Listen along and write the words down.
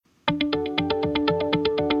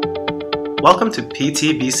Welcome to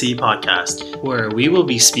PTBC Podcast, where we will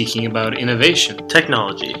be speaking about innovation,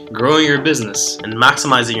 technology, growing your business, and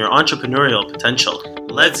maximizing your entrepreneurial potential.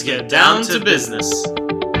 Let's get down to business.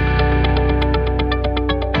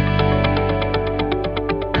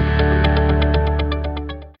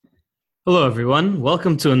 Hello, everyone.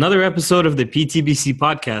 Welcome to another episode of the PTBC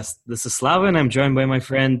Podcast. This is Slava, and I'm joined by my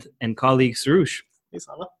friend and colleague, Sarush. Hey,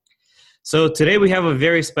 Slava. So today we have a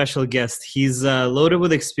very special guest. He's loaded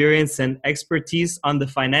with experience and expertise on the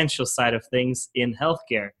financial side of things in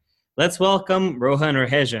healthcare. Let's welcome Rohan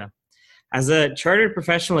Raheja. As a chartered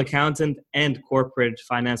professional accountant and corporate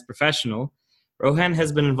finance professional, Rohan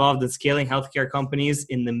has been involved in scaling healthcare companies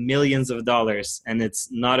in the millions of dollars, and it's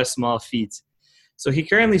not a small feat. So he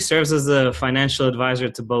currently serves as a financial advisor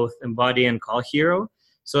to both Embody and Call Hero.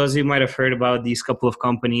 So as you might have heard about these couple of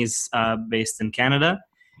companies based in Canada.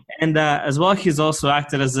 And as well, he's also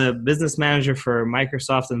acted as a business manager for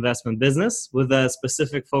Microsoft Investment Business with a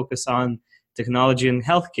specific focus on technology and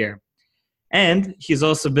healthcare. And he's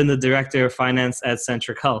also been the director of finance at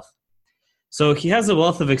Centric Health. So he has a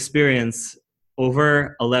wealth of experience,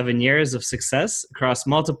 over 11 years of success across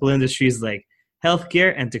multiple industries like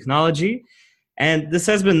healthcare and technology. And this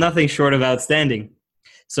has been nothing short of outstanding.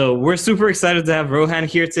 So we're super excited to have Rohan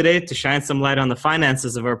here today to shine some light on the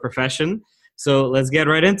finances of our profession. So let's get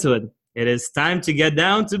right into it. It is time to get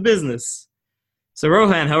down to business. So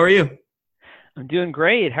Rohan, how are you? I'm doing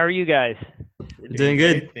great. How are you guys? Doing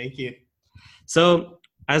good. Thank you. So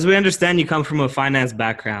as we understand, you come from a finance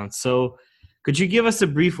background. So could you give us a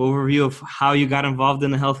brief overview of how you got involved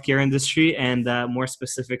in the healthcare industry and more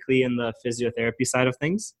specifically in the physiotherapy side of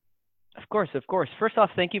things? Of course. First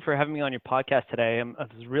off, thank you for having me on your podcast today. I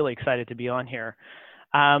was really excited to be on here.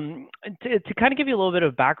 To kind of give you a little bit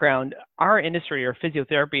of background, our industry, or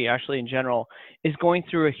physiotherapy actually in general, is going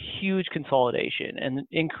through a huge consolidation and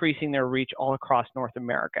increasing their reach all across North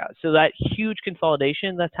America. So that huge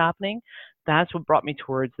consolidation that's happening, that's what brought me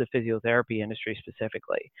towards the physiotherapy industry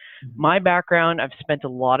specifically. Mm-hmm. My background, I've spent a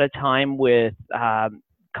lot of time with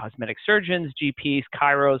cosmetic surgeons, GPs,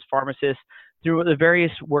 chiros, pharmacists, through the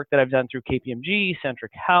various work that I've done through KPMG,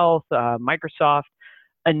 Centric Health, Microsoft,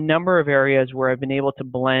 a number of areas where I've been able to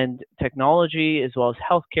blend technology as well as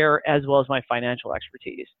healthcare, as well as my financial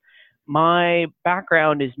expertise. My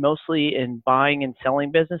background is mostly in buying and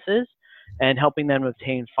selling businesses and helping them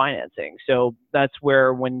obtain financing. So that's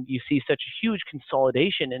where, when you see such a huge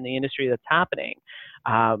consolidation in the industry that's happening,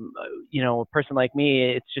 a person like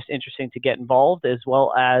me, it's just interesting to get involved, as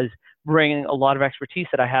well as bring a lot of expertise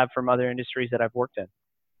that I have from other industries that I've worked in.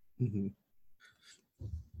 Mm-hmm.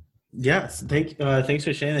 Yes, thanks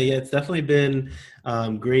for sharing that. Yeah, it's definitely been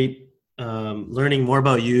great learning more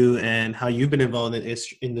about you and how you've been involved in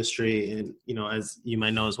this industry. And, as you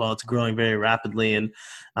might know as well, it's growing very rapidly. And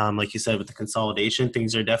like you said, with the consolidation,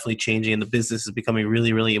 things are definitely changing and the business is becoming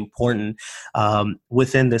really, really important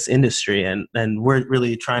within this industry. And we're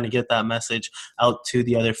really trying to get that message out to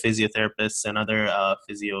the other physiotherapists and other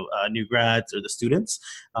physio new grads or the students.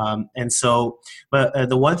 But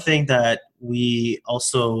the one thing that we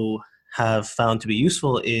also have found to be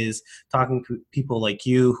useful is talking to people like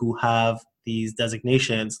you who have these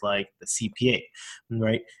designations like the CPA,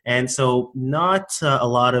 right? And so not a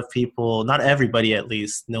lot of people, not everybody at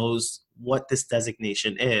least, knows what this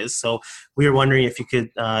designation is. So we were wondering if you could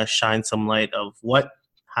shine some light of what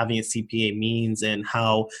having a CPA means and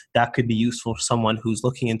how that could be useful for someone who's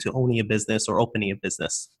looking into owning a business or opening a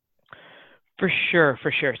business. For sure.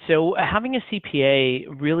 So having a CPA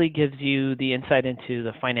really gives you the insight into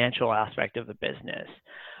the financial aspect of the business.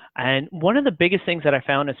 And one of the biggest things that I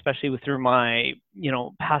found, especially through my,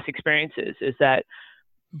 past experiences, is that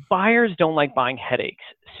buyers don't like buying headaches.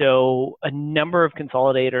 So a number of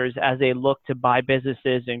consolidators, as they look to buy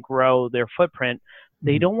businesses and grow their footprint,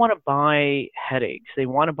 they don't want to buy headaches. They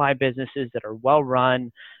want to buy businesses that are well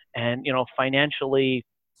run and, financially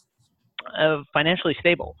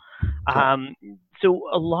stable. So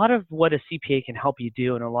a lot of what a CPA can help you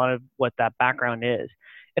do, and a lot of what that background is,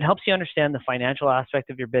 it helps you understand the financial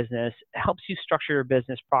aspect of your business, it helps you structure your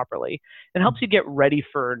business properly, and helps you get ready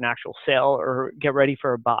for an actual sale or get ready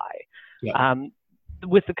for a buy. Yeah.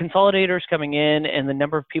 With the consolidators coming in and the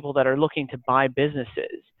number of people that are looking to buy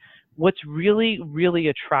businesses, what's really, really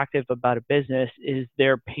attractive about a business is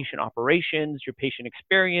their patient operations, your patient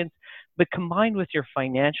experience, but combined with your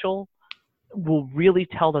financial will really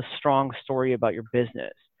tell the strong story about your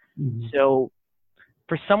business. Mm-hmm. So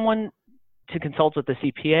for someone to consult with the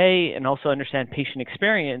CPA and also understand patient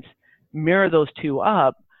experience, mirror those two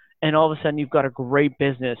up, and all of a sudden you've got a great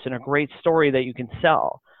business and a great story that you can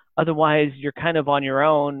sell. Otherwise, you're kind of on your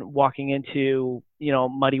own walking into,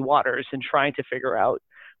 muddy waters and trying to figure out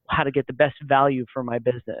how to get the best value for my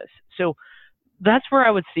business. So that's where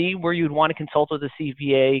I would see where you'd want to consult with a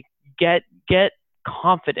CPA, get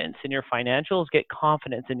confidence in your financials, get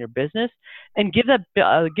confidence in your business, and give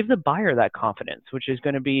the buyer that confidence, which is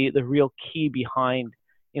going to be the real key behind,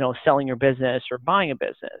 selling your business or buying a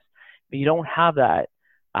business. But you don't have that,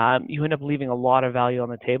 you end up leaving a lot of value on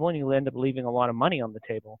the table, and you end up leaving a lot of money on the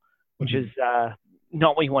table, which is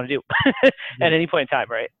not what you want to do at any point in time,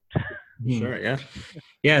 right? Sure, yeah.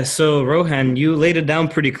 Yeah, so Rohan, you laid it down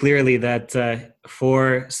pretty clearly that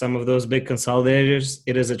for some of those big consolidators,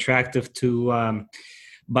 it is attractive to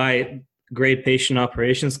buy great patient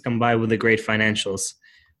operations combined with the great financials.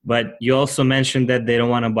 But you also mentioned that they don't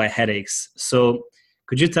want to buy headaches. So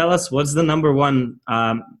could you tell us what's the number one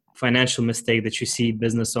financial mistake that you see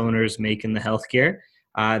business owners make in the healthcare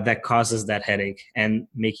that causes that headache and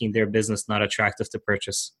making their business not attractive to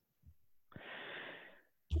purchase?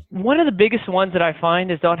 One of the biggest ones that I find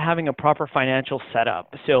is not having a proper financial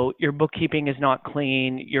setup. So your bookkeeping is not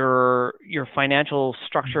clean, your financial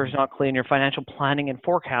structure is not clean, your financial planning and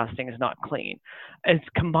forecasting is not clean. It's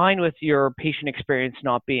combined with your patient experience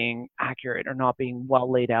not being accurate or not being well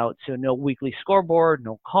laid out. So no weekly scoreboard,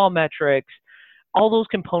 no call metrics, all those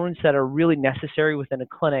components that are really necessary within a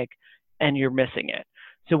clinic, and you're missing it.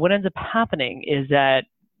 So what ends up happening is that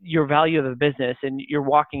your value of a business, and you're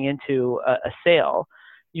walking into a sale,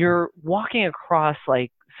 you're walking across like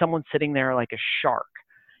someone sitting there like a shark,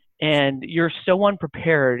 and you're so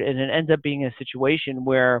unprepared, and it ends up being a situation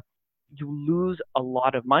where you lose a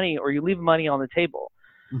lot of money or you leave money on the table.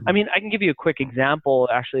 Mm-hmm. I mean, I can give you a quick example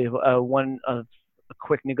actually of one of the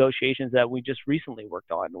quick negotiations that we just recently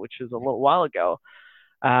worked on, which is a little while ago.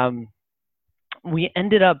 We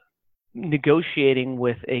ended up negotiating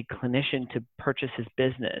with a clinician to purchase his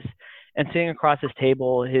business, and sitting across his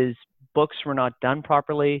table, his books were not done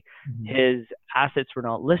properly. Mm-hmm. His assets were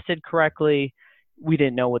not listed correctly. We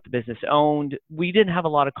didn't know what the business owned. We didn't have a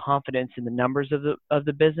lot of confidence in the numbers of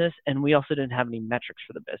the business, and we also didn't have any metrics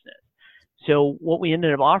for the business. So what we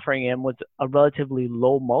ended up offering him was a relatively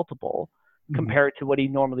low multiple compared to what he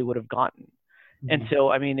normally would have gotten. And so,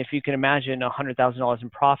 I mean, if you can imagine $100,000 in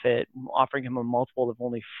profit, offering him a multiple of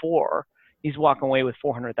only 4, he's walking away with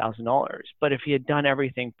 $400,000. But if he had done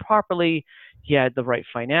everything properly, he had the right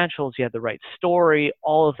financials, he had the right story,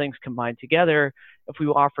 all the things combined together, if we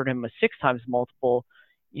offered him a 6 times multiple,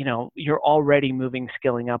 you're already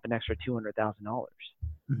scaling up an extra $200,000.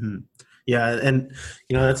 Mm-hmm. Yeah, and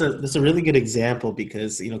that's a really good example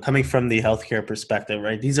because coming from the healthcare perspective,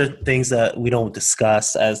 right? These are things that we don't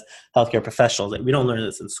discuss as healthcare professionals. We don't learn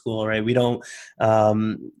this in school, right? We don't.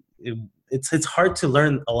 It's hard to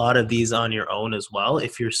learn a lot of these on your own as well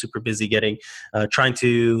if you're super busy trying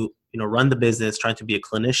to run the business, trying to be a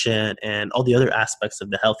clinician, and all the other aspects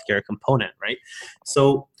of the healthcare component, right?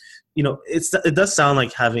 So. It does sound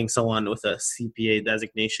like having someone with a CPA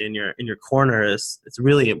designation in your corner it's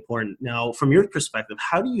really important. Now, from your perspective,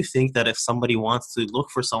 how do you think that if somebody wants to look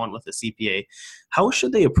for someone with a CPA, how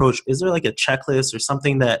should they approach? Is there like a checklist or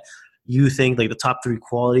something that you think like the top 3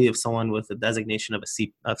 quality of someone with a designation of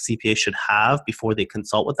CPA should have before they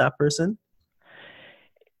consult with that person?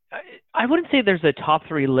 I wouldn't say there's a top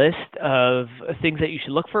 3 list of things that you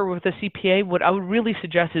should look for with a CPA. What I would really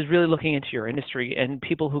suggest is really looking into your industry and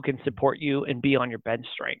people who can support you and be on your bench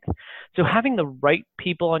strength. So having the right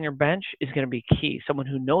people on your bench is going to be key. Someone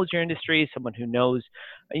who knows your industry, someone who knows,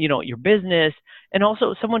 your business, and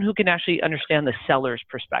also someone who can actually understand the seller's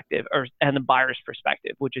perspective and the buyer's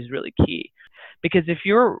perspective, which is really key. Because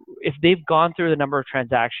if they've gone through the number of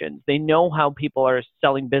transactions, they know how people are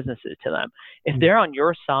selling businesses to them. If they're on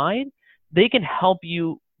your side, they can help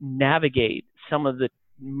you navigate some of the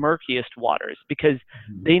murkiest waters because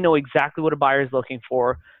they know exactly what a buyer is looking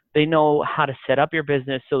for. They know how to set up your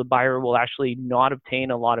business so the buyer will actually not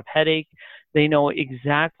obtain a lot of headache. They know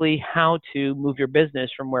exactly how to move your business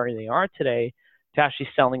from where they are today to actually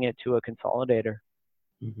selling it to a consolidator.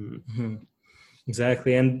 Mm-hmm. Mm-hmm.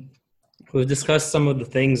 Exactly. And we've discussed some of the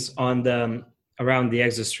things around the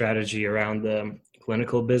exit strategy, around the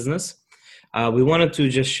clinical business. We wanted to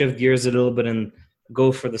just shift gears a little bit and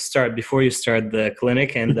go for the start before you start the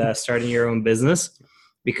clinic and starting your own business,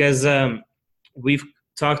 because we've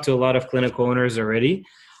talked to a lot of clinic owners already.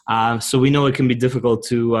 So we know it can be difficult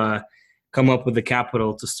to come up with the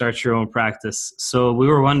capital to start your own practice. So we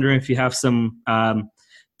were wondering if you have some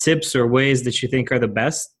tips or ways that you think are the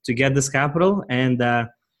best to get this capital, and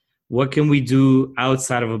what can we do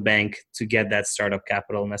outside of a bank to get that startup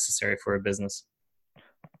capital necessary for a business?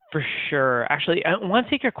 For sure. Actually, I want to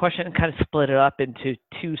take your question and kind of split it up into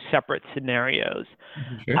two separate scenarios.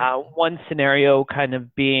 Sure. One scenario kind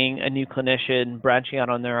of being a new clinician branching out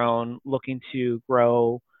on their own, looking to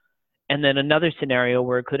grow, and then another scenario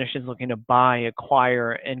where a clinician is looking to buy,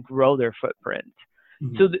 acquire, and grow their footprint.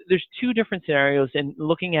 Mhm. So there's two different scenarios, and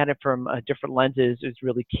looking at it from different lenses is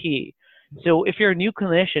really key. So if you're a new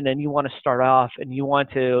clinician and you want to start off and you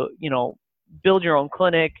want to, build your own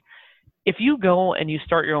clinic, if you go and you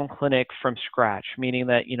start your own clinic from scratch, meaning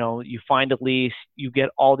that, you find a lease, you get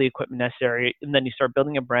all the equipment necessary, and then you start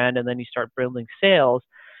building a brand, and then you start building sales,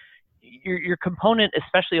 your component,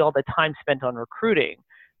 especially all the time spent on recruiting,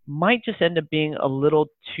 might just end up being a little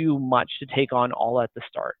too much to take on all at the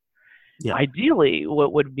start. Yeah. Ideally,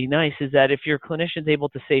 what would be nice is that if your clinician's able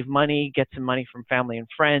to save money, get some money from family and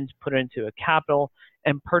friends, put it into a capital,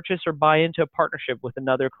 and purchase or buy into a partnership with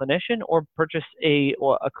another clinician, or purchase a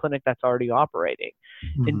clinic that's already operating.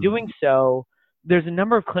 In Mhm. doing so, there's a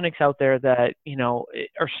number of clinics out there that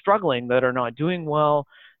are struggling, that are not doing well,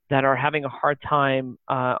 that are having a hard time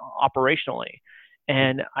operationally.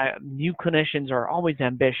 And new clinicians are always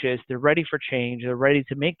ambitious. They're ready for change. They're ready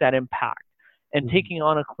to make that impact. And Mhm. taking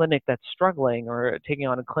on a clinic that's struggling, or taking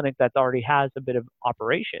on a clinic that already has a bit of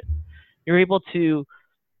operation, you're able to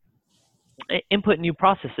input new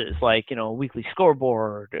processes like, weekly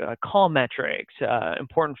scoreboard, call metrics,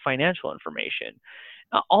 important financial information.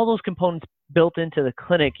 All those components built into the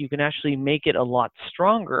clinic, you can actually make it a lot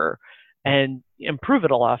stronger and improve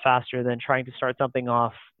it a lot faster than trying to start something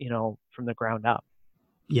off, from the ground up.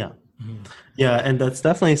 Yeah. Mhm. Yeah, and that's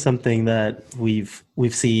definitely something that we've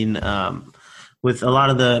seen with a lot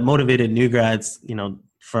of the motivated new grads,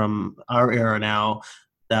 from our era now,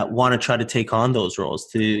 that want to try to take on those roles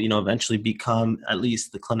to, eventually become at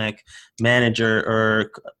least the clinic manager, or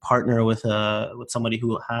partner with somebody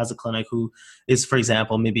who has a clinic, who is, for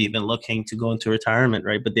example, maybe even looking to go into retirement,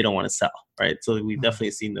 right? But they don't want to sell, right? So we've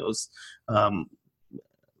definitely seen those um,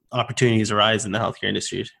 opportunities arise in the healthcare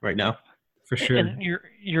industry right now. For sure. And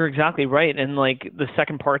you're exactly right. And like the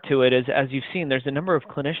second part to it is, as you've seen, there's a number of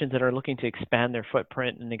clinicians that are looking to expand their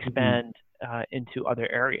footprint and expand into other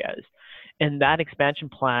areas. And that expansion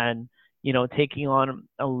plan, taking on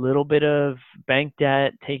a little bit of bank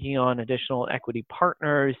debt, taking on additional equity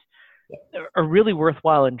partners, are really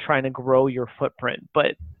worthwhile in trying to grow your footprint.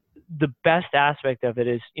 But the best aspect of it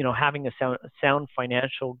is, having a sound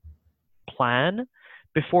financial plan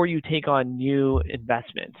before you take on new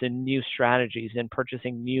investments and new strategies and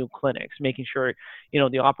purchasing new clinics, making sure,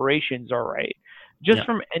 the operations are right. Just Yeah.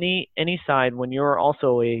 from any side, when you're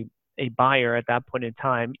also a buyer at that point in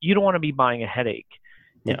time, you don't want to be buying a headache.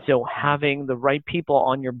 And Yeah. so having the right people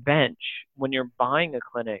on your bench when you're buying a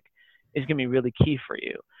clinic is going to be really key for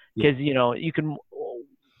you, Yeah. because,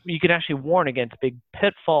 you can actually warn against big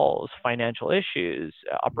pitfalls, financial issues,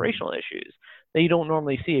 operational issues that you don't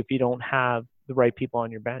normally see if you don't have the right people on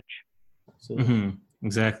your bench. So,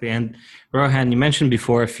 Exactly. And Rohan, you mentioned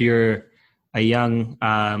before, if you're a young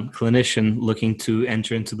clinician looking to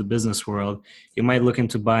enter into the business world, you might look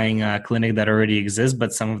into buying a clinic that already exists,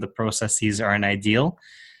 but some of the processes aren't ideal.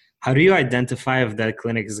 How do you identify if that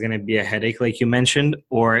clinic is going to be a headache, like you mentioned,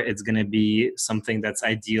 or it's going to be something that's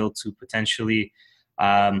ideal to potentially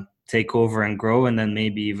take over and grow, and then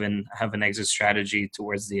maybe even have an exit strategy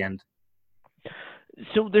towards the end?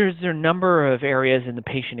 So there's a number of areas in the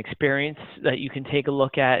patient experience that you can take a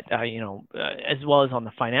look at, as well as on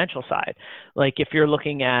the financial side. Like if you're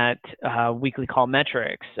looking at weekly call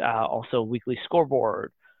metrics, also weekly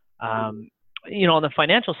scoreboard. On the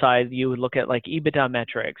financial side, you would look at like EBITDA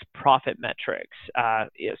metrics, profit metrics,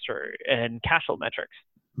 and cash flow metrics.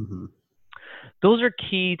 mhm. Those are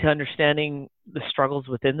key to understanding the struggles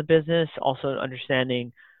within the business, also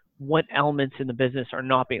understanding what elements in the business are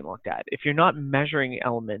not being looked at. If you're not measuring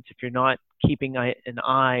elements, if you're not keeping an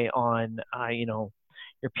eye on,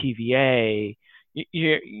 your PVA,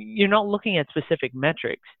 you're not looking at specific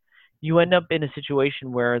metrics, you end up in a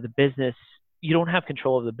situation where you don't have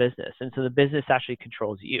control of the business. And so the business actually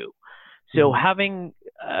controls you. So having,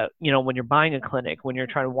 when you're buying a clinic, when you're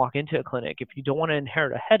trying to walk into a clinic, if you don't want to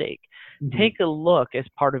inherit a headache, take a look as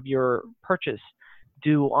part of your purchase.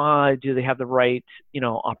 Do they have the right,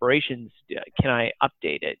 operations? Can I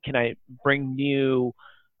update it? Can I bring new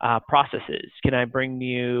processes? Can I bring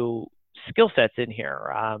new skill sets in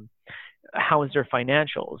here? How is their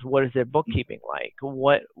financials? What is their bookkeeping like?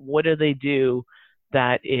 What do they do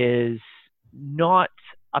that is not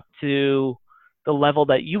up to the level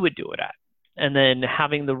that you would do it at? And then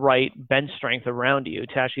having the right bench strength around you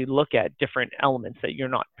to actually look at different elements that you're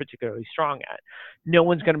not particularly strong at. No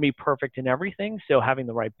one's going to be perfect in everything, so having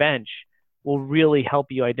the right bench will really help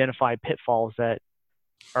you identify pitfalls that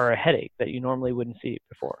are a headache that you normally wouldn't see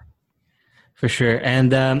before. For sure.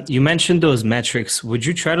 And you mentioned those metrics. Would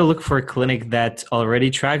you try to look for a clinic that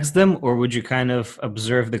already tracks them, or would you kind of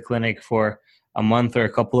observe the clinic for a month or a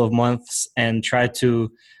couple of months and try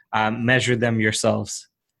to measure them yourselves?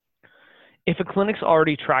 If a clinic's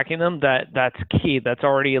already tracking them, that's key. That's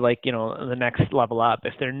already like, the next level up.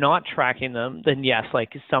 If they're not tracking them, then yes, like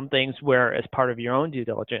some things where as part of your own due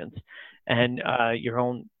diligence and your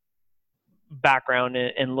own background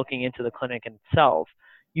in looking into the clinic itself,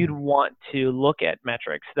 you'd want to look at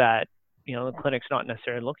metrics that, the clinic's not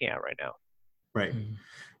necessarily looking at right now. Right.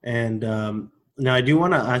 And now I do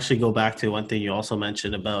want to actually go back to one thing you also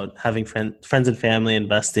mentioned about having friends and family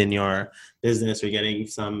invest in your business or getting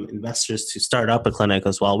some investors to start up a clinic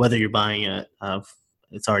as well, whether you're buying it,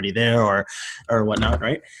 it's already there or whatnot,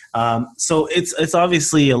 right? So it's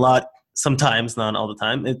obviously a lot, sometimes, not all the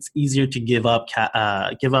time, it's easier to give up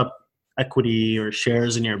equity or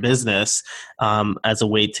shares in your business as a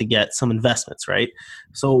way to get some investments, right?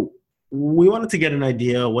 So we wanted to get an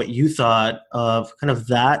idea what you thought of kind of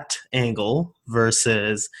that angle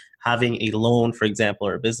versus having a loan, for example,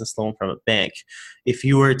 or a business loan from a bank. If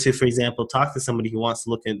you were to, for example, talk to somebody who wants to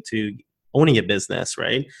look into owning a business,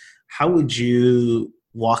 right? How would you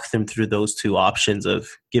walk them through those two options of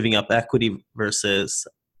giving up equity versus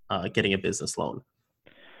getting a business loan?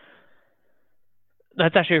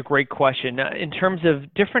 That's actually a great question. In terms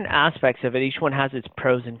of different aspects of it, each one has its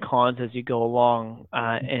pros and cons as you go along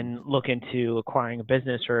and look into acquiring a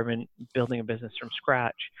business or even building a business from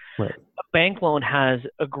scratch. Right. A bank loan has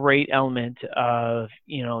a great element of,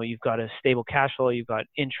 you've got a stable cash flow, you've got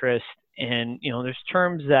interest, and, there's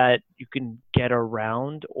terms that you can get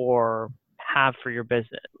around or have for your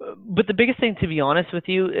business. But the biggest thing, to be honest with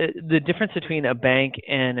you, the difference between a bank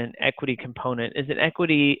and an equity component is an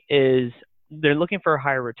equity is they're looking for a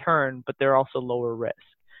higher return, but they're also lower risk.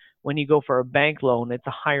 When you go for a bank loan, it's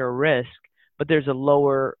a higher risk, but there's a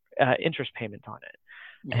lower interest payment on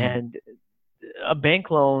it. Mm-hmm. And a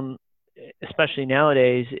bank loan, especially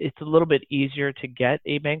nowadays, it's a little bit easier to get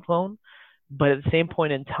a bank loan. But at the same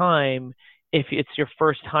point in time, if it's your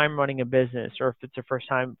first time running a business or if it's the first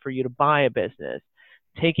time for you to buy a business,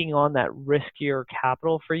 taking on that riskier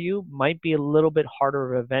capital for you might be a little bit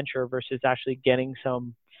harder of a venture versus actually getting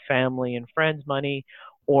some family and friends money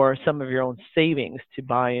or some of your own savings to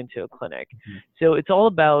buy into a clinic. Mm-hmm. So it's all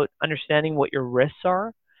about understanding what your risks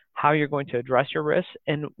are, how you're going to address your risks,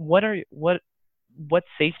 and what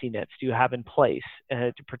safety nets do you have in place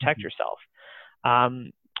to protect mm-hmm.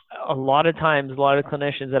 yourself. A lot of times, a lot of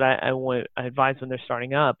clinicians that I advise when they're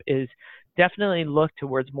starting up is definitely look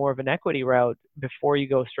towards more of an equity route before you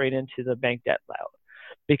go straight into the bank debt route,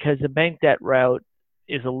 because the bank debt route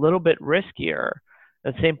is a little bit riskier.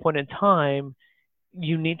 At the same point in time,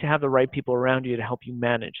 you need to have the right people around you to help you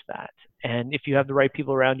manage that. And if you have the right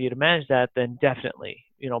people around you to manage that, then definitely,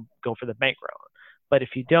 go for the bank route. But if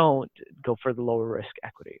you don't, go for the lower risk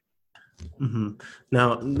equity. Mm-hmm.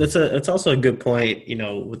 Now, it's also a good point,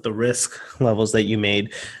 with the risk levels that you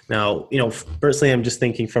made. Now, personally, I'm just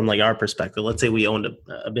thinking from like our perspective. Let's say we owned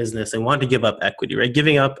a business and wanted to give up equity, right?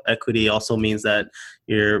 Giving up equity also means that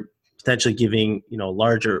you're potentially giving,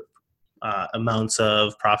 larger amounts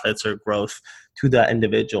of profits or growth to that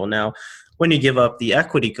individual. Now, when you give up the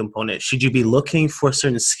equity component, should you be looking for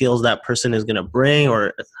certain skills that person is going to bring,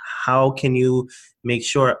 or how can you make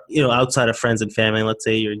sure, outside of friends and family, let's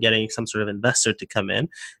say you're getting some sort of investor to come in,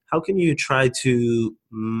 how can you try to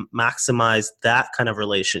maximize that kind of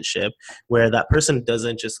relationship where that person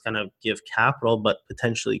doesn't just kind of give capital, but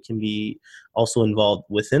potentially can be also involved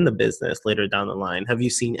within the business later down the line? Have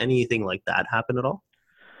you seen anything like that happen at all?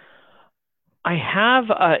 I have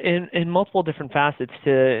in multiple different facets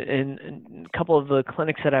in a couple of the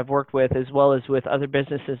clinics that I've worked with, as well as with other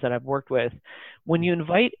businesses that I've worked with. When you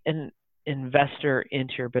invite an investor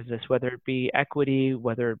into your business, whether it be equity,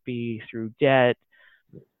 whether it be through debt,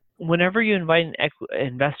 whenever you invite an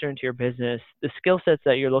investor into your business, the skill sets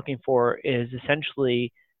that you're looking for is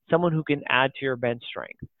essentially someone who can add to your bench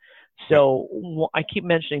strength. So I keep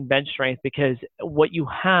mentioning bench strength because what you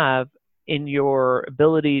have in your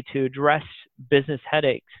ability to address business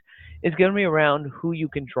headaches is going to be around who you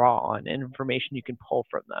can draw on and information you can pull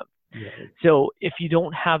from them. Yeah. So if you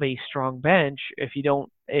don't have a strong bench, if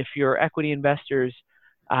your equity investors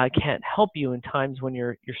can't help you in times when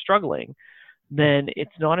you're struggling, then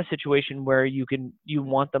it's not a situation where you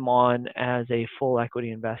want them on as a full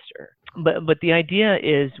equity investor. But the idea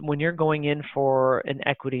is when you're going in for an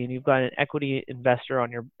equity and you've got an equity investor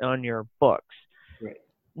on your books, right,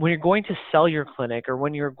 when you're going to sell your clinic or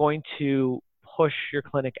when you're going to push your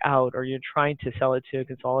clinic out or you're trying to sell it to a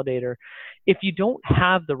consolidator, if you don't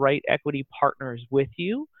have the right equity partners with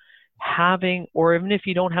you, or even if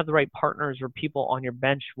you don't have the right partners or people on your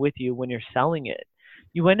bench with you when you're selling it,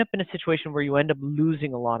 you end up in a situation where you end up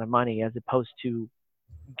losing a lot of money as opposed to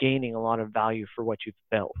gaining a lot of value for what you've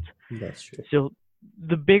built. That's true. So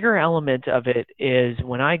the bigger element of it is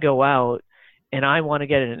when I go out and I want to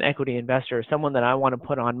get an equity investor, someone that I want to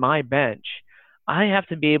put on my bench, I have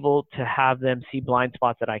to be able to have them see blind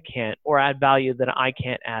spots that I can't, or add value that I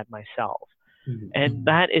can't add myself. And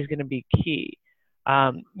that is going to be key.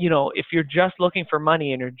 If you're just looking for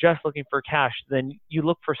money and you're just looking for cash, then you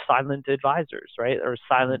look for silent advisors, right? Or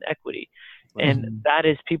silent equity. And that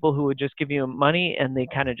is people who would just give you money and they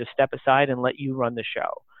kind of just step aside and let you run the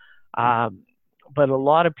show. But a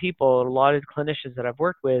lot of people, a lot of clinicians that I've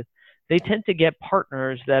worked with, they tend to get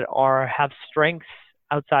partners that have strengths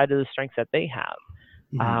outside of the strengths that they have.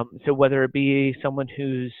 So whether it be someone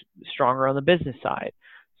who's stronger on the business side,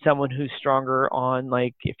 someone who's stronger on,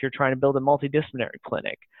 like, if you're trying to build a multidisciplinary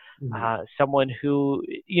clinic, someone who,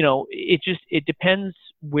 it depends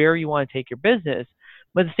where you want to take your business.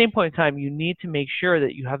 But at the same point in time, you need to make sure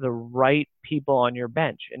that you have the right people on your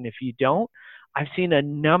bench. And if you don't, I've seen a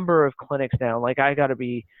number of clinics now, like I got to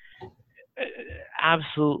be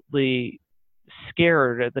absolutely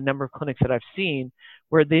scared at the number of clinics that I've seen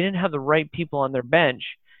where they didn't have the right people on their bench.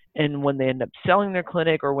 And when they end up selling their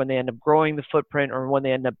clinic, or when they end up growing the footprint, or when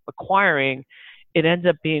they end up acquiring, it ends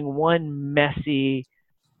up being one messy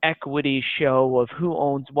equity show of who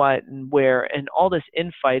owns what and where, and all this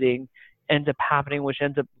infighting ends up happening, which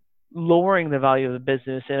ends up lowering the value of the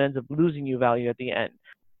business and ends up losing you value at the end.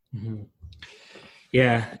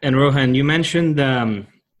 Yeah. And Rohan, you mentioned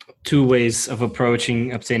two ways of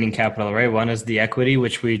obtaining capital, right? One is the equity,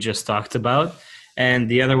 which we just talked about, and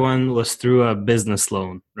the other one was through a business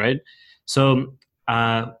loan, right? So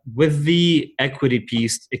with the equity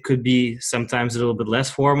piece, it could be sometimes a little bit less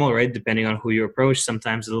formal, right? Depending on who you approach,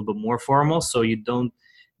 sometimes a little bit more formal. So you don't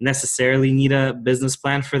necessarily need a business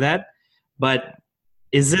plan for that. But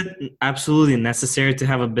is it absolutely necessary to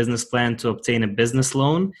have a business plan to obtain a business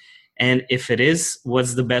loan? And if it is,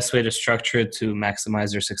 what's the best way to structure it to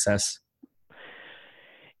maximize your success?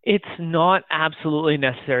 It's not absolutely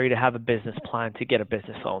necessary to have a business plan to get a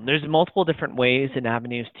business loan. There's multiple different ways and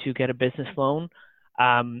avenues to get a business loan.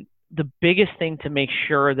 The biggest thing to make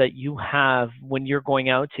sure that you have when you're going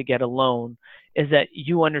out to get a loan is that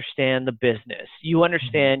you understand the business. You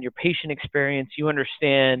understand your patient experience. You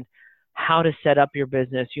understand how to set up your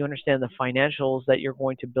business. You understand the financials that you're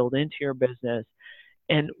going to build into your business.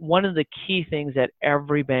 And one of the key things that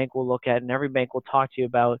every bank will look at and every bank will talk to you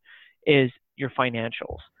about is your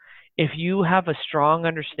financials. If you have a strong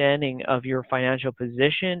understanding of your financial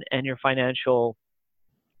position and your financial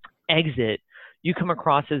exit, you come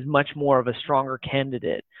across as much more of a stronger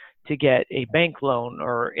candidate to get a bank loan,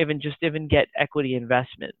 or even get equity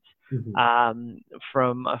investments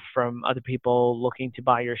from other people looking to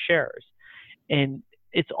buy your shares. And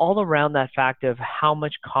it's all around that fact of how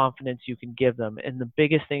much confidence you can give them. And the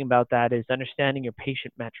biggest thing about that is understanding your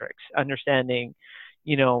patient metrics, understanding,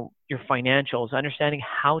 your financials, understanding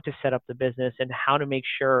how to set up the business and how to make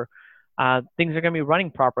sure things are going to be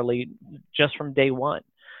running properly just from day one.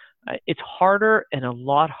 It's harder and a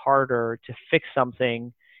lot harder to fix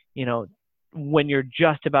something, when you're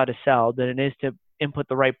just about to sell than it is to input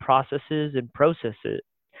the right processes and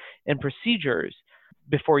procedures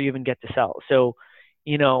before you even get to sell. So,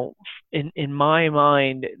 in my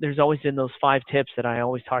mind, there's always been those 5 tips that I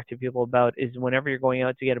always talk to people about is whenever you're going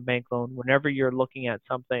out to get a bank loan, whenever you're looking at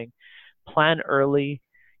something, plan early,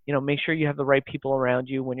 make sure you have the right people around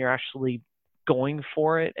you when you're actually going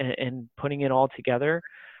for it and putting it all together,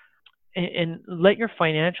 and let your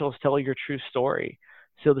financials tell your true story.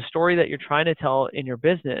 So the story that you're trying to tell in your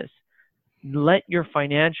business, let your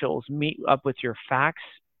financials meet up with your facts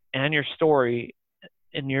and your story,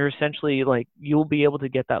 and you're essentially you'll be able to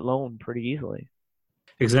get that loan pretty easily.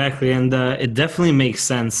 Exactly. And it definitely makes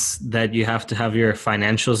sense that you have to have your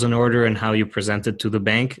financials in order and how you present it to the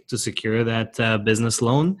bank to secure that business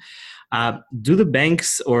loan. Do the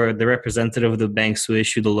banks or the representative of the banks who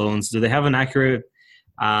issue the loans, do they have an accurate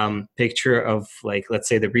picture of, let's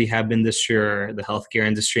say, the rehab industry or the healthcare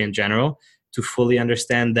industry in general to fully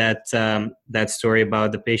understand that story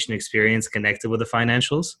about the patient experience connected with the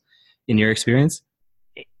financials, in your experience?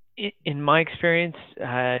 In my experience,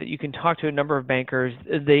 you can talk to a number of bankers.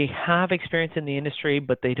 They have experience in the industry,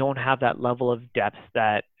 but they don't have that level of depth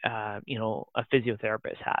that a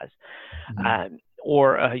physiotherapist has,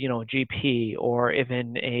 or a GP, or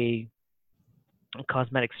even a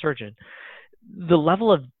cosmetic surgeon. the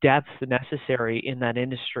level of depth necessary in that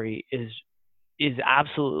industry is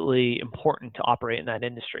absolutely important to operate in that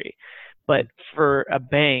industry. But for a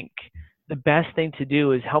bank, the best thing to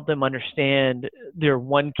do is help them understand their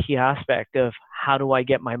one key aspect of how do I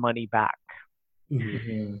get my money back.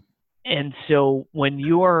 Mm-hmm. And so when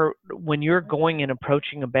you're going and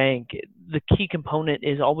approaching a bank, the key component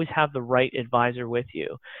is always have the right advisor with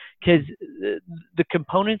you, because the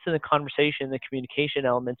components in the conversation, the communication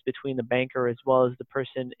elements between the banker as well as the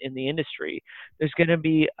person in the industry, there's going to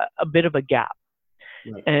be a bit of a gap.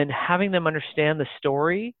 Right. And having them understand the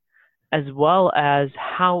story as well as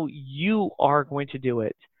how you are going to do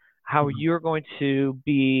it, how you're going to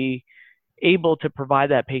be able to provide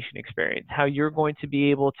that patient experience, how you're going to be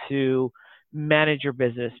able to manage your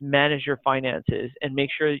business, manage your finances, and make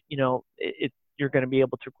sure you're going to be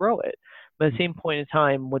able to grow it. But at the same point in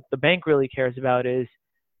time, what the bank really cares about is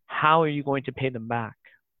how are you going to pay them back?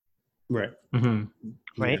 Right. Mm-hmm.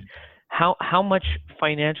 Right. Yeah. How much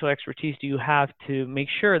financial expertise do you have to make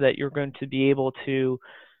sure that you're going to be able to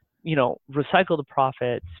recycle the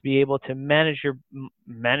profits, be able to manage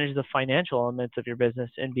the financial elements of your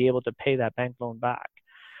business, and be able to pay that bank loan back.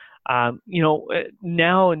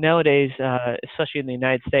 Nowadays, especially in the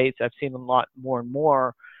United States, I've seen a lot more and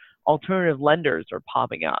more alternative lenders are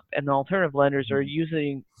popping up, and the alternative lenders are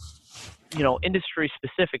using,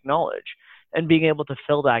 industry-specific knowledge and being able to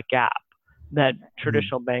fill that gap that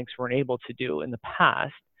traditional banks weren't able to do in the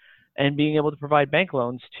past, and being able to provide bank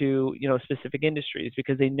loans to specific industries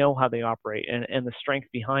because they know how they operate and the strength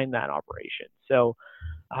behind that operation. So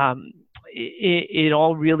it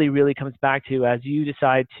all really, really comes back to, as you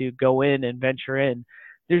decide to go in and venture in,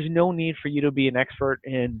 there's no need for you to be an expert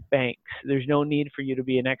in banks. There's no need for you to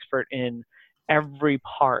be an expert in every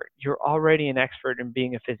part. You're already an expert in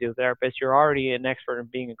being a physiotherapist. You're already an expert in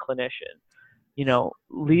being a clinician.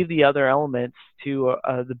 Leave the other elements to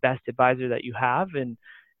the best advisor that you have, and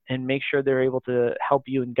make sure they're able to help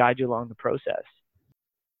you and guide you along the process.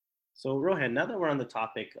 So Rohan, now that we're on the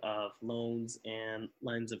topic of loans and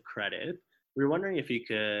lines of credit, we were wondering if you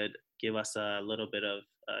could give us a little bit of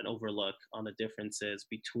an overlook on the differences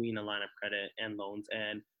between a line of credit and loans,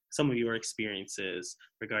 and some of your experiences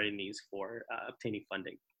regarding these for obtaining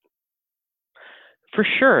funding. For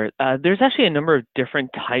sure. There's actually a number of different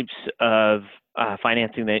types of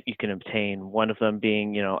financing that you can obtain. One of them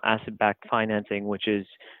being, asset-backed financing, which is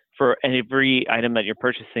for every item that you're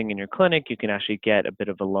purchasing in your clinic, you can actually get a bit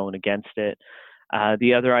of a loan against it.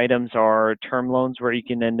 The other items are term loans, where you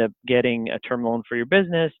can end up getting a term loan for your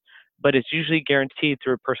business, but it's usually guaranteed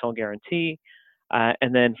through a personal guarantee.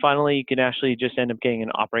 And then finally, you can actually just end up getting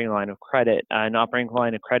an operating line of credit. An operating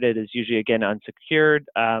line of credit is usually, again, unsecured.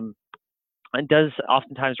 It does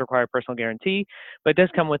oftentimes require a personal guarantee, but it does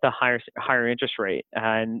come with a higher interest rate.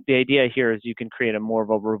 And the idea here is you can create a more of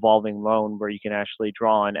a revolving loan where you can actually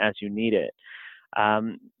draw on as you need it.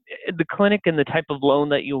 The clinic and the type of loan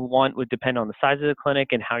that you want would depend on the size of the clinic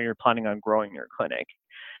and how you're planning on growing your clinic.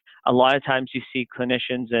 A lot of times you see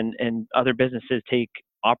clinicians and other businesses take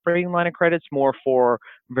operating line of credits more for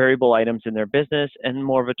variable items in their business, and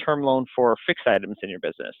more of a term loan for fixed items in your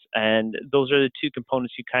business. And those are the two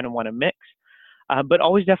components you kind of want to mix. But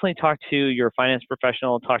always definitely talk to your finance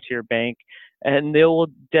professional, talk to your bank, and they will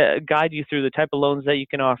guide you through the type of loans that you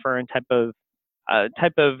can offer and type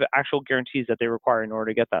of actual guarantees that they require in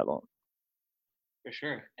order to get that loan. For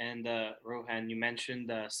sure. And Rohan, you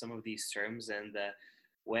mentioned some of these terms, and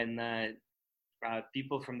when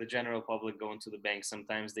people from the general public go into the bank,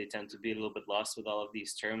 sometimes they tend to be a little bit lost with all of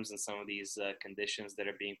these terms and some of these conditions that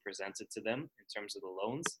are being presented to them in terms of the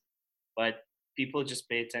loans. But people just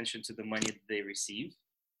pay attention to the money that they receive.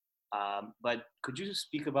 But could you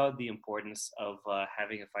speak about the importance of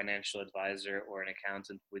having a financial advisor or an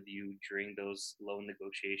accountant with you during those loan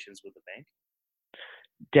negotiations with the bank?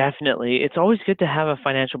 Definitely. It's always good to have a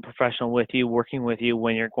financial professional with you, working with you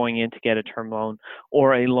when you're going in to get a term loan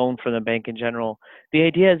or a loan from the bank in general. The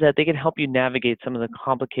idea is that they can help you navigate some of the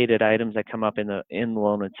complicated items that come up in the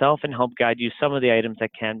loan itself, and help guide you some of the items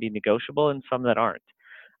that can be negotiable and some that aren't.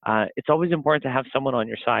 It's always important to have someone on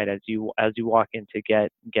your side as you walk in to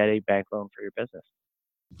get a bank loan for your business.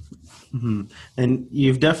 Mm-hmm. And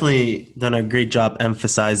you've definitely done a great job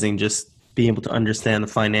emphasizing just being able to understand the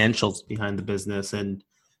financials behind the business, and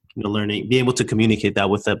being able to communicate that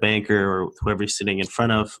with a banker or whoever's sitting in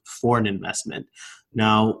front of for an investment.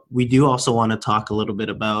 Now, we do also want to talk a little bit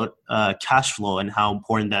about cash flow and how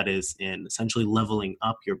important that is in essentially leveling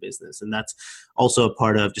up your business. And that's also a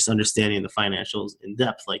part of just understanding the financials in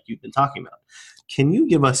depth, like you've been talking about. Can you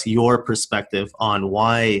give us your perspective on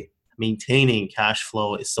why maintaining cash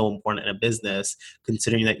flow is so important in a business,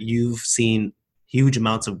 considering that you've seen huge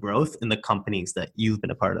amounts of growth in the companies that you've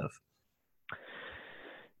been a part of?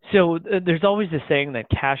 So there's always this saying that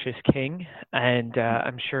cash is king, and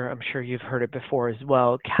I'm sure you've heard it before as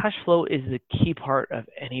well. Cash flow is the key part of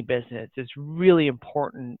any business. It's really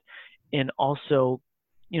important in also,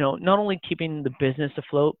 not only keeping the business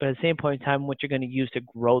afloat, but at the same point in time, what you're going to use to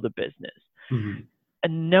grow the business. Mm-hmm. A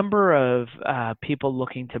number of people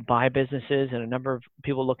looking to buy businesses and a number of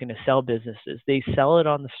people looking to sell businesses, they sell it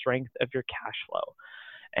on the strength of your cash flow,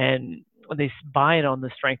 and they buy it on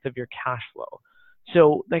the strength of your cash flow.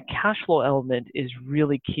 So the cash flow element is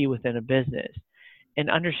really key within a business, and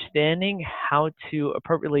understanding how to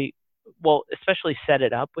appropriately, especially set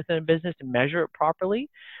it up within a business to measure it properly,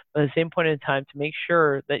 but at the same point in time to make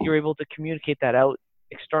sure that you're able to communicate that out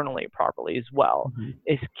externally properly as well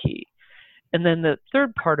is key. And then the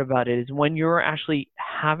third part about it is when you're actually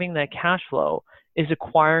having that cash flow is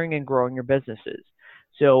acquiring and growing your businesses.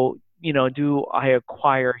 So, do I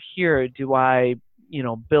acquire here? Do I,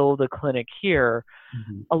 build a clinic here?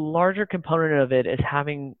 A larger component of it is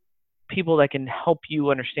having people that can help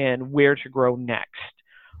you understand where to grow next.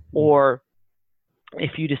 Or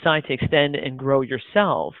if you decide to extend and grow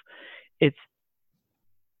yourself, it's,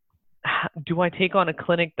 do I take on a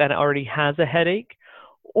clinic that already has a headache?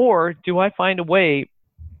 Or do I find a way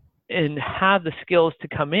and have the skills to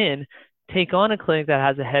come in, take on a clinic that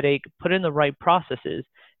has a headache, put in the right processes,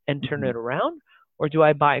 and turn it around? Or do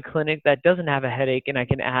I buy a clinic that doesn't have a headache and I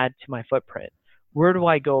can add to my footprint? Where do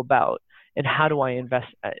I go about, and how do I invest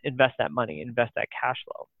that money, invest that cash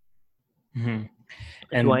flow? Mm-hmm.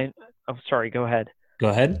 And Sorry, go ahead. Go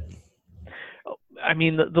ahead. I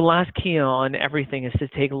mean, the last key on everything is to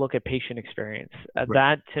take a look at patient experience.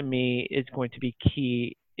 That to me is going to be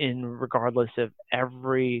key in regardless of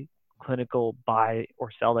every clinical buy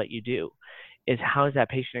or sell that you do, is how is that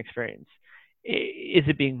patient experience? Is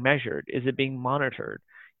it being measured? Is it being monitored?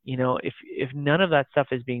 If none of that stuff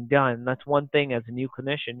is being done, that's one thing as a new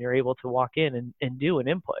clinician, you're able to walk in and do an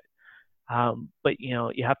input. But,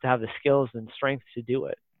 you have to have the skills and strength to do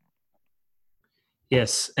it.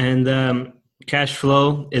 Yes. And cash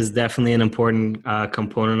flow is definitely an important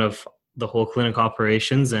component of the whole clinic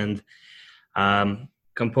operations, and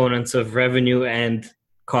components of revenue and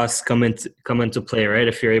costs come into play, right?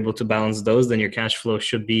 If you're able to balance those, then your cash flow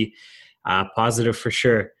should be positive for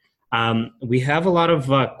sure. We have a lot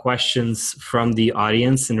of questions from the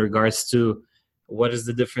audience in regards to what is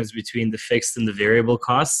the difference between the fixed and the variable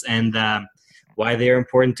costs, and why they are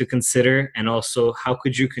important to consider, and also how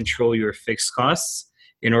could you control your fixed costs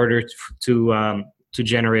in order to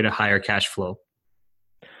generate a higher cash flow?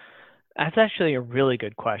 That's actually a really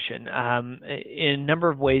good question. In a number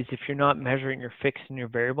of ways, if you're not measuring your fixed and your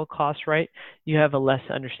variable costs right, you have a less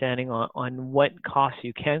understanding on what costs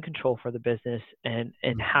you can control for the business, and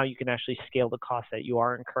how you can actually scale the costs that you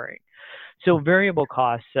are incurring. So variable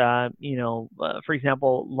costs, for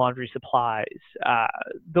example, laundry supplies,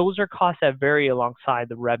 those are costs that vary alongside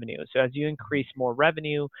the revenue. So as you increase more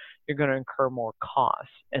revenue, you're going to incur more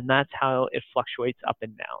costs, and that's how it fluctuates up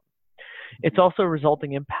and down. It's also a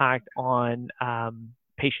resulting impact on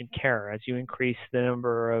patient care. As you increase the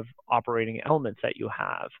number of operating elements that you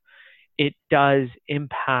have, it does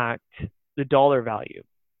impact the dollar value.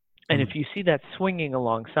 And if you see that swinging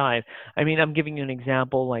alongside, I'm giving you an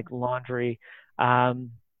example like laundry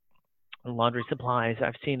supplies.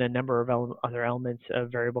 I've seen a number of other elements of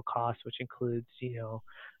variable costs, which includes,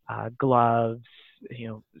 gloves,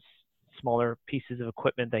 smaller pieces of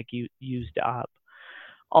equipment that you used up.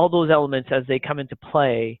 All those elements, as they come into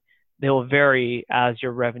play, they will vary as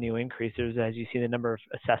your revenue increases. As you see the number of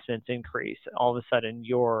assessments increase, all of a sudden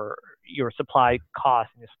your supply cost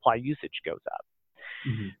and your supply usage goes up.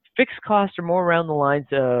 Fixed costs are more around the lines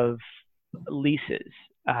of leases.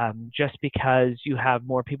 Just because you have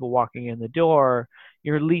more people walking in the door,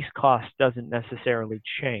 your lease cost doesn't necessarily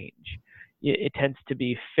change. It tends to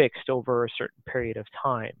be fixed over a certain period of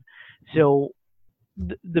time. So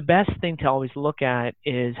the best thing to always look at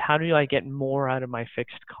is, how do I get more out of my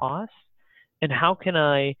fixed costs, and how can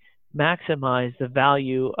I maximize the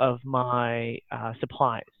value of my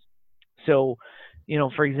supplies? So,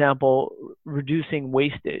 for example, reducing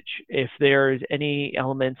wastage. If there's any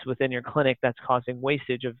elements within your clinic that's causing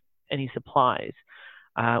wastage of any supplies.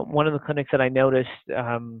 One of the clinics that I noticed, they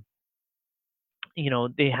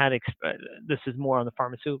had, this is more on the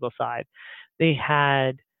pharmaceutical side, they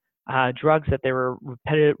had drugs that they were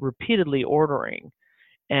repeatedly ordering.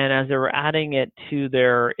 And as they were adding it to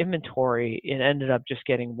their inventory, it ended up just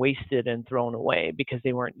getting wasted and thrown away because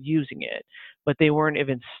they weren't using it. But they weren't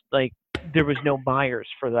even there was no buyers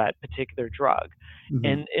for that particular drug,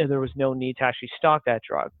 and there was no need to actually stock that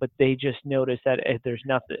drug. But they just noticed that if there's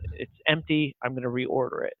nothing, it's empty, I'm going to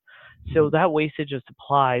reorder it. So that wastage of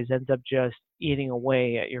supplies ends up just eating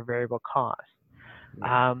away at your variable cost.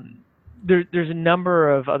 There's a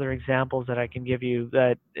number of other examples that I can give you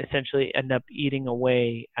that essentially end up eating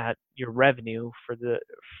away at your revenue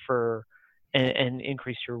and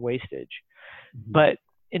increase your wastage. But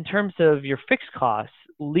in terms of your fixed costs,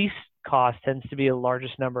 lease cost tends to be the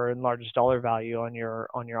largest number and largest dollar value on your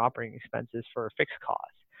operating expenses for fixed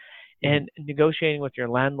costs. And negotiating with your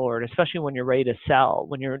landlord, especially when you're ready to sell,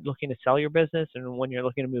 when you're looking to sell your business and when you're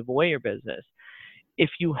looking to move away your business, if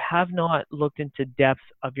you have not looked into depth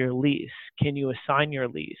of your lease, can you assign your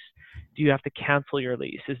lease? Do you have to cancel your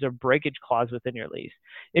lease? Is there a breakage clause within your lease?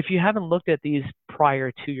 If you haven't looked at these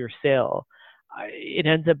prior to your sale, it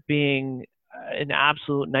ends up being an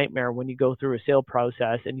absolute nightmare when you go through a sale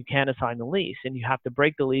process and you can't assign the lease, and you have to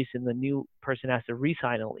break the lease and the new person has to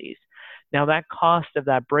re-sign a lease. Now that cost of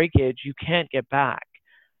that breakage, you can't get back.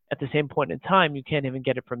 At the same point in time, you can't even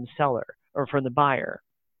get it from the seller or from the buyer.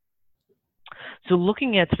 So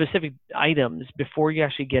looking at specific items before you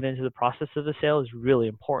actually get into the process of the sale is really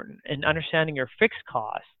important. And understanding your fixed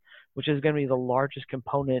costs, which is going to be the largest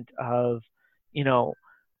component of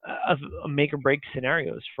make or break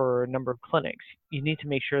scenarios for a number of clinics. You need to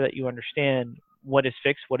make sure that you understand what is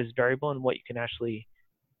fixed, what is variable, and what you can actually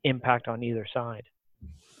impact on either side.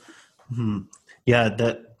 Yeah,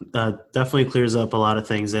 that definitely clears up a lot of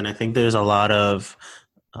things. And I think there's a lot of,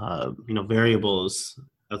 variables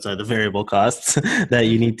outside the variable costs that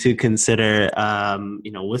you need to consider,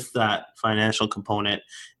 with that financial component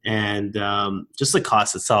and just the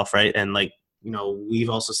cost itself, right? And we've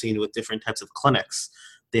also seen with different types of clinics,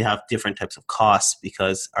 they have different types of costs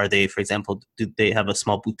because are they, for example, do they have a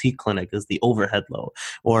small boutique clinic? Is the overhead low?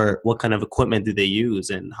 Or what kind of equipment do they use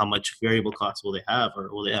and how much variable costs will they have? Or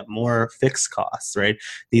will they have more fixed costs, right?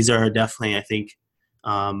 These are definitely, I think,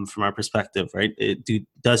 from our perspective, right, it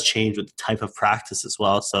does change with the type of practice as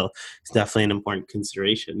well. So it's definitely an important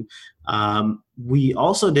consideration. We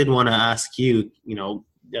also did want to ask you,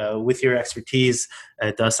 with your expertise,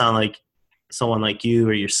 it does sound like someone like you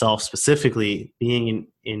or yourself specifically being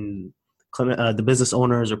in the business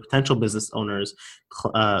owners or potential business owners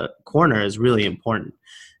corner is really important.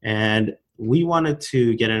 And we wanted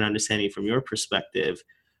to get an understanding from your perspective,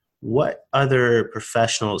 what other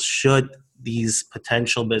professionals should these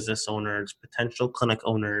potential business owners, potential clinic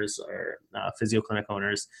owners, or physio clinic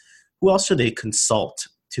owners, who else should they consult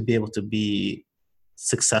to be able to be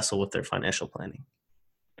successful with their financial planning?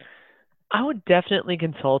 I would definitely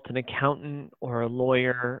consult an accountant or a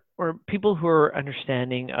lawyer or people who are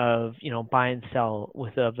understanding of, buy and sell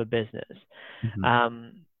of a business.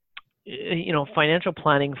 Financial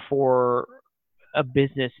planning for a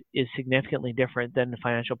business is significantly different than the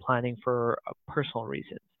financial planning for personal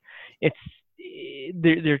reasons.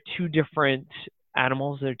 They're two different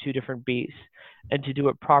animals. They're two different beasts. And to do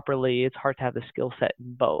it properly, it's hard to have the skill set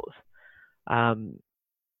in both.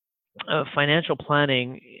 Financial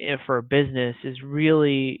planning for a business is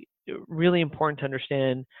really, really important to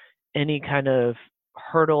understand any kind of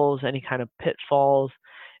hurdles, any kind of pitfalls,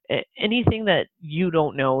 anything that you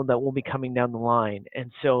don't know that will be coming down the line.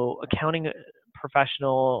 And so accounting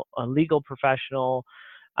professional, a legal professional,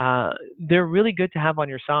 they're really good to have on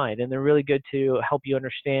your side, and they're really good to help you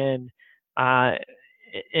understand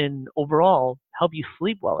and overall help you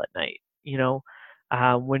sleep well at night.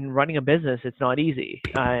 When running a business, it's not easy.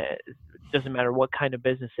 It doesn't matter what kind of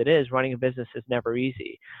business it is. Running a business is never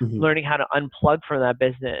easy. Learning how to unplug from that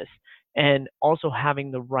business and also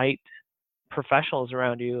having the right professionals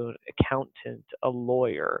around you, an accountant, a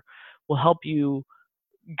lawyer, will help you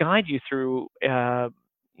guide you through,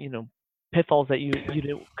 pitfalls that you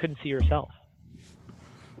couldn't see yourself.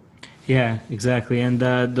 Yeah, exactly. And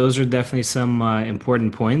those are definitely some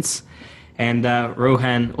important points. And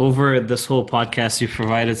Rohan, over this whole podcast, you've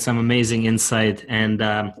provided some amazing insight and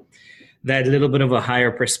that little bit of a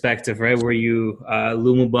higher perspective, right, where you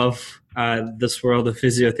loom above this world of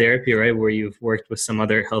physiotherapy, right, where you've worked with some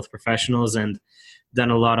other health professionals and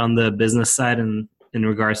done a lot on the business side and in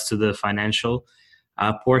regards to the financial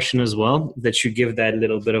portion as well, that you give that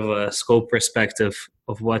little bit of a scope perspective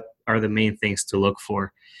of what are the main things to look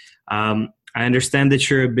for. I understand that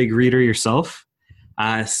you're a big reader yourself,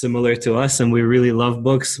 similar to us, and we really love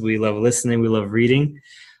books. We love listening. We love reading.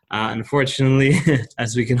 Unfortunately,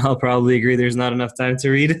 as we can all probably agree, there's not enough time to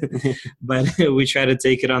read, but we try to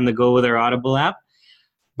take it on the go with our Audible app.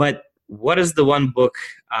 But what is the one book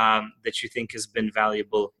that you think has been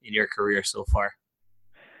valuable in your career so far?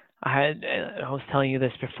 I was telling you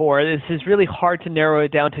this before. This is really hard to narrow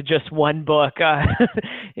it down to just one book.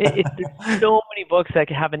 There's so many books that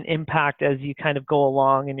can have an impact as you kind of go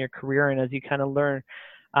along in your career and as you kind of learn,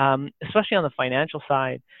 especially on the financial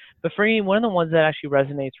side. But for me, one of the ones that actually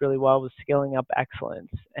resonates really well was Scaling Up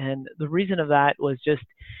Excellence. And the reason of that was just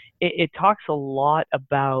it talks a lot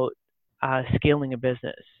about scaling a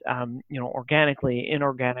business, organically,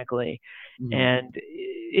 inorganically. Mhm. And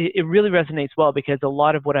it really resonates well because a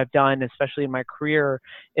lot of what I've done, especially in my career,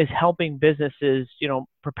 is helping businesses,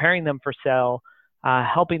 preparing them for sale,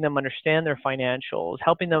 helping them understand their financials,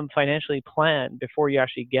 helping them financially plan before you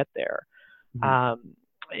actually get there. Mhm.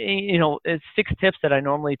 It's 5 tips that I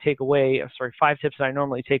normally take away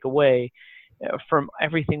from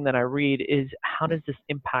everything that I read is how does this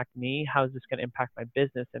impact me? How is this going to impact my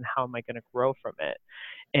business? And how am I going to grow from it?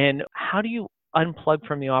 And how do you unplug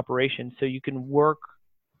from the operation so you can work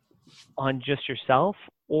on just yourself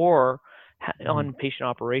or on patient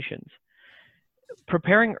operations?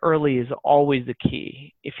 Preparing early is always the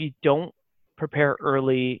key. If you don't prepare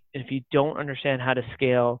early, if you don't understand how to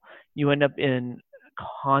scale, you end up in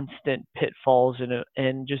constant pitfalls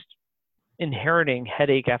and just inheriting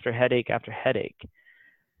headache after headache after headache.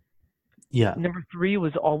 Yeah. Number 3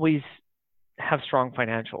 was always have strong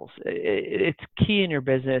financials. It's key in your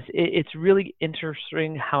business. It's really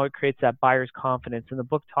interesting how it creates that buyer's confidence. And the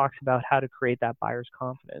book talks about how to create that buyer's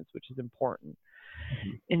confidence, which is important.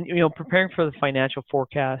 And, preparing for the financial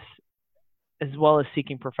forecast as well as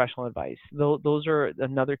seeking professional advice. Those are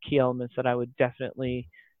another key elements that I would definitely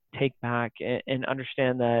take back and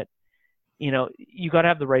understand that, you got to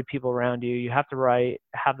have the right people around you. You have to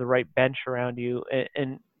have the right bench around you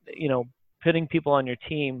and putting people on your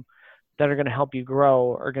team that are going to help you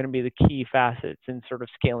grow are going to be the key facets in sort of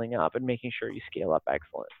scaling up and making sure you scale up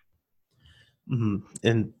excellence. Mm-hmm.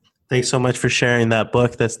 And thanks so much for sharing that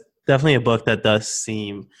book. That's definitely a book that does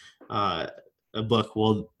seem a book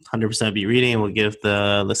we'll 100% be reading, and we'll give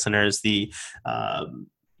the listeners the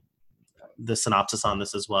synopsis on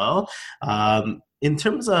this as well. In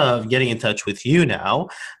terms of getting in touch with you now,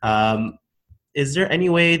 is there any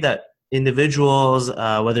way that individuals,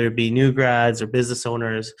 whether it be new grads or business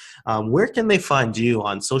owners, where can they find you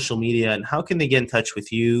on social media, and how can they get in touch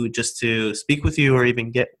with you just to speak with you or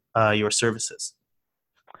even get your services?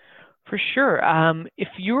 For sure. If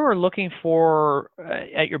you're looking for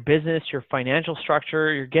at your business, your financial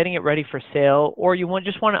structure, you're getting it ready for sale, or you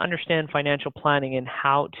just want to understand financial planning and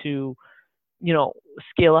how to,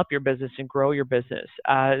 scale up your business and grow your business,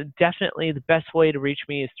 definitely the best way to reach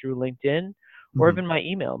me is through LinkedIn or even my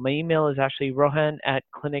email. My email is actually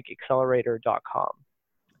rohan@clinicaccelerator.com.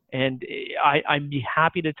 And I'd be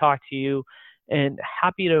happy to talk to you and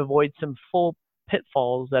happy to avoid some full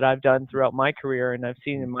pitfalls that I've done throughout my career and I've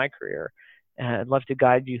seen in my career. And I'd love to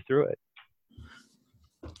guide you through it.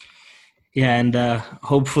 Yeah, and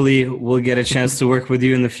hopefully we'll get a chance to work with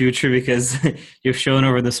you in the future because you've shown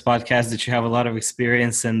over this podcast that you have a lot of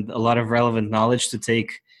experience and a lot of relevant knowledge to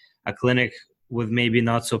take a clinic with maybe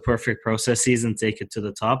not so perfect processes and take it to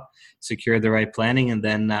the top, secure the right planning, and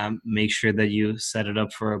then make sure that you set it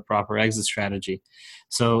up for a proper exit strategy.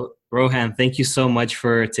 So Rohan, thank you so much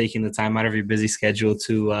for taking the time out of your busy schedule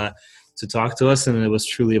to talk to us, and it was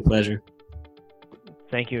truly a pleasure.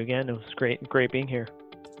 Thank you again. It was great being here.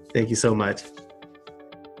 Thank you so much.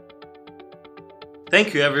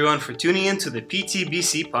 Thank you everyone for tuning in to the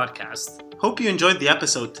PTBC podcast. Hope you enjoyed the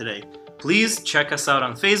episode today. Please check us out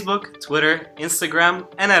on Facebook, Twitter, Instagram,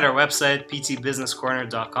 and at our website,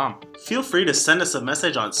 ptbusinesscorner.com. Feel free to send us a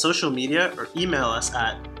message on social media or email us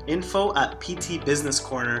at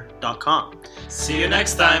info@ptbusinesscorner.com. See you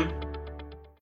next time.